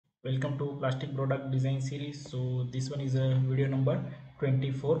Welcome to plastic product design series. So this one is a video number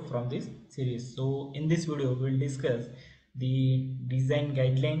 24 from this series. So in this video we'll discuss the design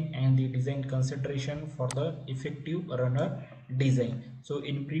guideline and the design consideration for the effective runner design. So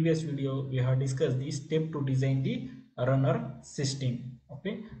in previous video we have discussed the step to design the runner system.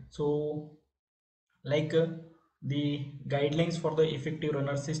 Okay, so like the guidelines for the effective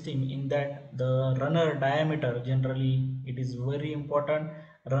runner system, in that the runner diameter, generally it is very important,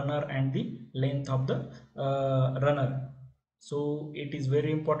 runner and the length of the runner. So it is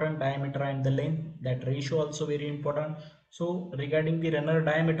very important, diameter and the length, that ratio also very important. So regarding the runner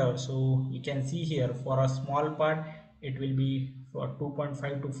diameter, so you can see here, for a small part it will be for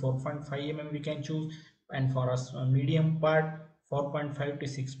 2.5 to 4.5 mm we can choose, and for a medium part 4.5 to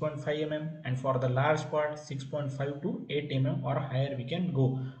 6.5 mm, and for the large part 6.5 to 8 mm or higher we can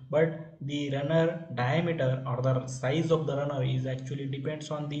go. But the runner diameter or the size of the runner is actually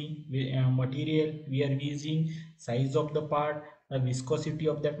depends on the material we are using, size of the part, the viscosity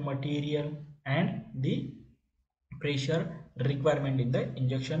of that material, and the pressure requirement in the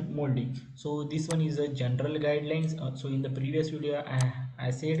injection molding. So this one is a general guidelines. So in the previous video I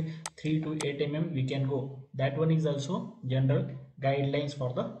said 3 to 8 mm we can go. That one is also general guidelines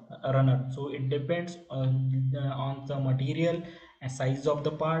for the runner. So it depends on the material and size of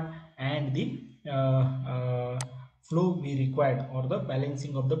the part and the flow we required, or the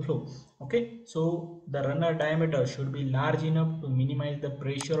balancing of the flow. Okay, so the runner diameter should be large enough to minimize the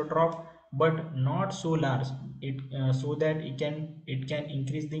pressure drop, but not so large so that it can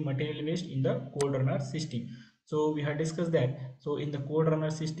increase the material waste in the cold runner system. So we have discussed that. So in the cold runner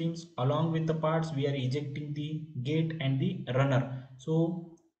systems, along with the parts, we are ejecting the gate and the runner.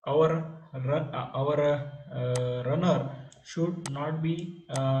 So our runner should not be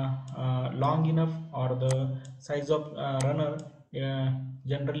long enough, or the size of runner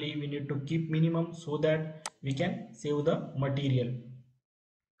generally we need to keep minimum, so that we can save the material.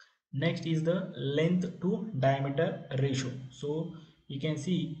 Next is the length to diameter ratio. So you can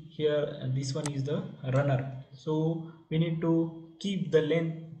see here, this one is the runner. So we need to keep the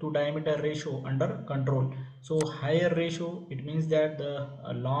length to diameter ratio under control. So higher ratio, it means that the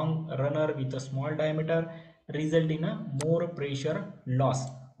long runner with a small diameter result in a more pressure loss.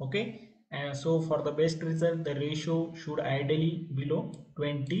 Okay, and so for the best result, the ratio should ideally below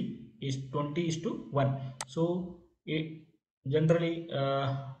 20 is to 1. So it generally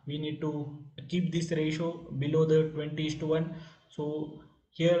we need to keep this ratio below the 20 is to 1. So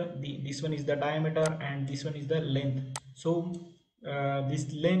here this one is the diameter and this one is the length. So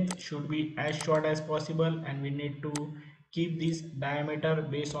this length should be as short as possible, and we need to keep this diameter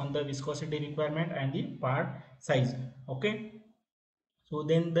based on the viscosity requirement and the part size. Okay, so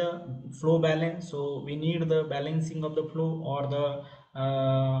then the flow balance, so we need the balancing of the flow, or the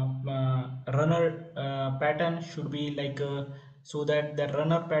runner pattern should be like so that the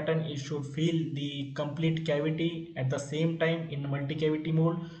runner pattern, it should fill the complete cavity at the same time in multi cavity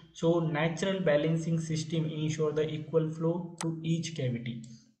mode. So natural balancing system ensure the equal flow to each cavity.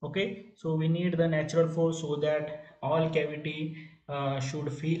 Okay, so we need the natural flow so that all cavity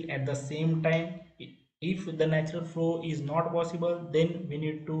should fill at the same time. If the natural flow is not possible, then we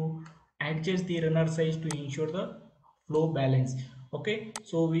need to adjust the runner size to ensure the flow balance. Okay,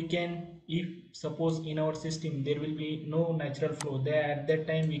 so we can, if suppose in our system there will be no natural flow there, at that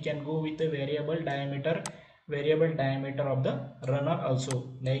time we can go with a variable diameter of the runner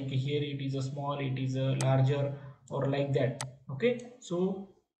also, like here it is a small, it is a larger, or like that. Okay, so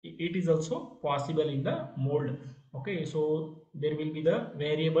it is also possible in the mold. Okay, so there will be the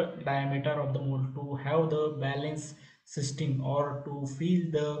variable diameter of the mold to have the balance system, or to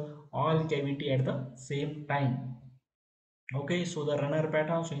fill the all cavity at the same time. Okay, so the runner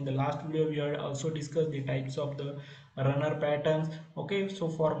pattern, so in the last video we had also discussed the types of the runner patterns. Okay, so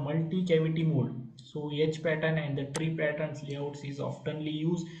for multi cavity mold, so H pattern and the tree patterns layouts is oftenly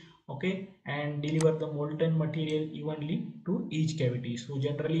used. Okay, and deliver the molten material evenly to each cavity. So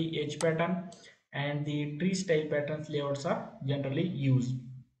generally H pattern and the tree style patterns layouts are generally used.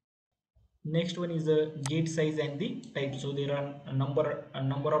 Next one is the gate size and the type. So there are a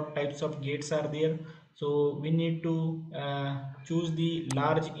number of types of gates are there. So we need to choose the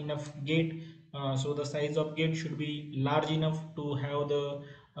large enough gate. So the size of gate should be large enough to have the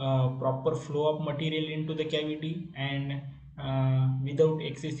proper flow of material into the cavity, and without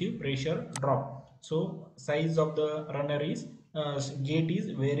excessive pressure drop. So size of the runner is gate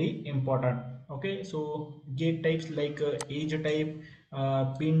is very important. Okay, so gate types like edge type,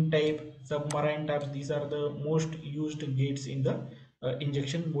 pin type, submarine types, these are the most used gates in the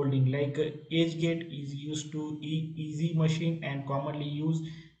injection molding. Like edge gate is used to easy machine and commonly used,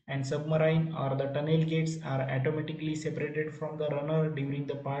 and submarine or the tunnel gates are automatically separated from the runner during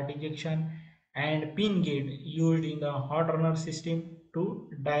the part ejection, and pin gate used in the hot runner system to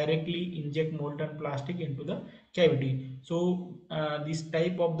directly inject molten plastic into the cavity. So this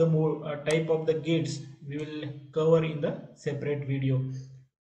type of the gates we will cover in the separate video.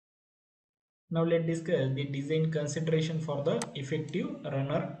 Now let's discuss the design consideration for the effective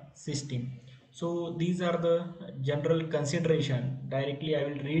runner system. So these are the general consideration. Directly I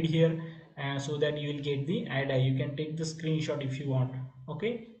will read here so that you will get the idea. You can take the screenshot if you want.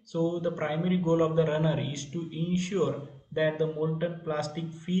 Okay. So the primary goal of the runner is to ensure that the molten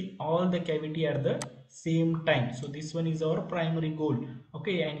plastic fill all the cavity at the same time. So this one is our primary goal.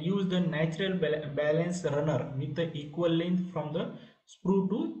 Okay, and use the natural balance runner with the equal length from the sprue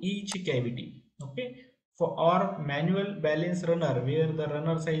to each cavity. Okay, for our manual balance runner where the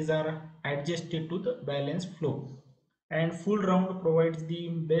runner size are adjusted to the balance flow, and full round provides the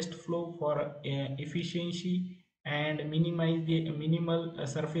best flow for efficiency and minimize the minimal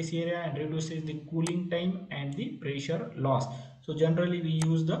surface area and reduces the cooling time and the pressure loss. So generally we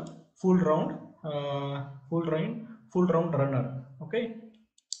use the full round uh, full round full round runner. Okay,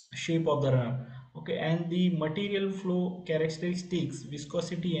 shape of the runner. Okay, and the material flow characteristics,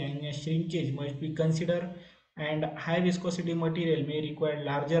 viscosity and shrinkage must be considered, and high viscosity material may require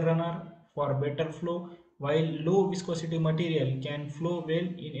larger runner for better flow, while low viscosity material can flow well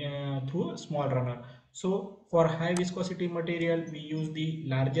through a small runner. So for high viscosity material we use the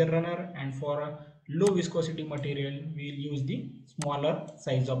larger runner, and for a low viscosity material we will use the smaller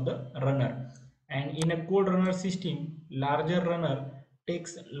size of the runner. And in a cold runner system, larger runner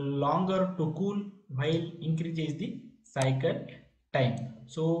takes longer to cool while increases the cycle time.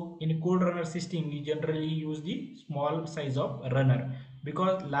 So in cold runner system we generally use the small size of runner,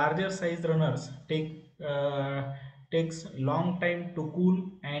 because larger size runners takes long time to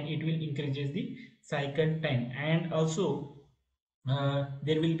cool and it will increases the cycle time. And also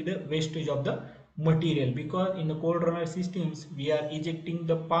there will be the wastage of the material, because in the cold runner systems we are ejecting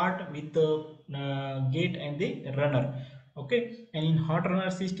the part with the gate and the runner. Okay, and in hot runner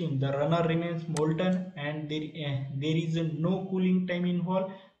system the runner remains molten and there is no cooling time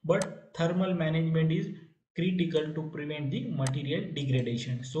involved, but thermal management is critical to prevent the material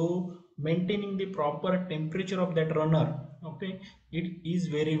degradation. So maintaining the proper temperature of that runner, okay, it is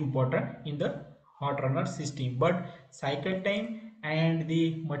very important in the hot runner system. But cycle time and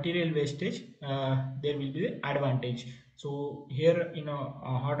the material wastage, there will be the advantage. So here in a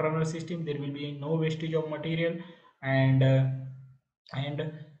hot runner system there will be no wastage of material, and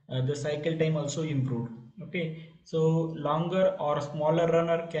the cycle time also improved. Okay, so longer or smaller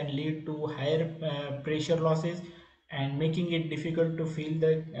runner can lead to higher pressure losses and making it difficult to fill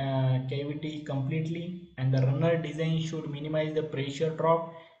the cavity completely, and the runner design should minimize the pressure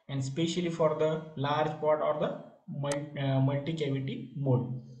drop, and especially for the large pot or the multi cavity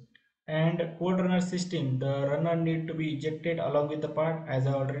mode. And cold runner system, the runner need to be ejected along with the part, as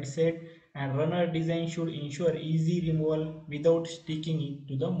I already said, and runner design should ensure easy removal without sticking it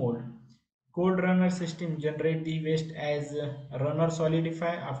to the mold. Cold runner system generate the waste as runner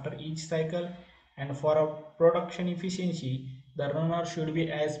solidify after each cycle, and for a production efficiency the runner should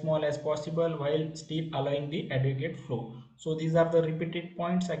be as small as possible while still allowing the adequate flow. So these are the repeated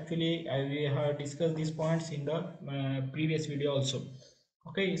points. Actually we have discussed these points in the previous video also.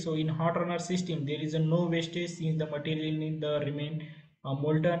 Okay, so in hot runner system there is a no wastage since the material in the remain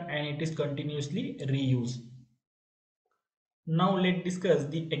molten and it is continuously reused. Now let's discuss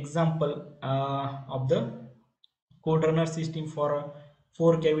the example of the cold runner system for a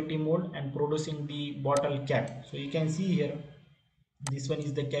 4 cavity mold and producing the bottle cap. So you can see here, this one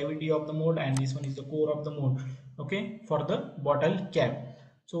is the cavity of the mold and this one is the core of the mold. Okay, for the bottle cap.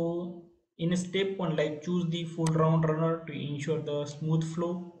 So in step 1, like choose the full round runner to ensure the smooth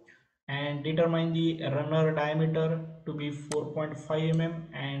flow, and determine the runner diameter to be 4.5 mm,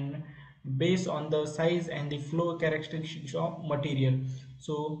 and based on the size and the flow characteristics of material.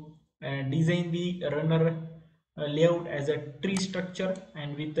 So design the runner layout as a tree structure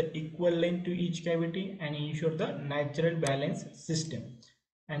and with the equal length to each cavity and ensure the natural balance system.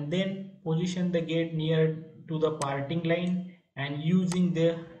 And then position the gate near to the parting line and using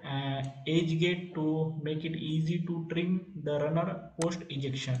the edge gate to make it easy to trim the runner post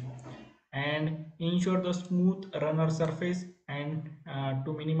ejection, and ensure the smooth runner surface and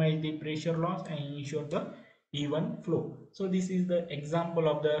to minimize the pressure loss and ensure the even flow. So this is the example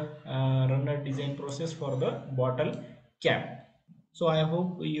of the runner design process for the bottle cap. So I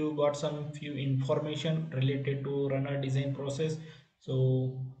hope you got some few information related to runner design process.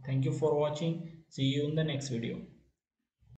 So thank you for watching. See you in the next video.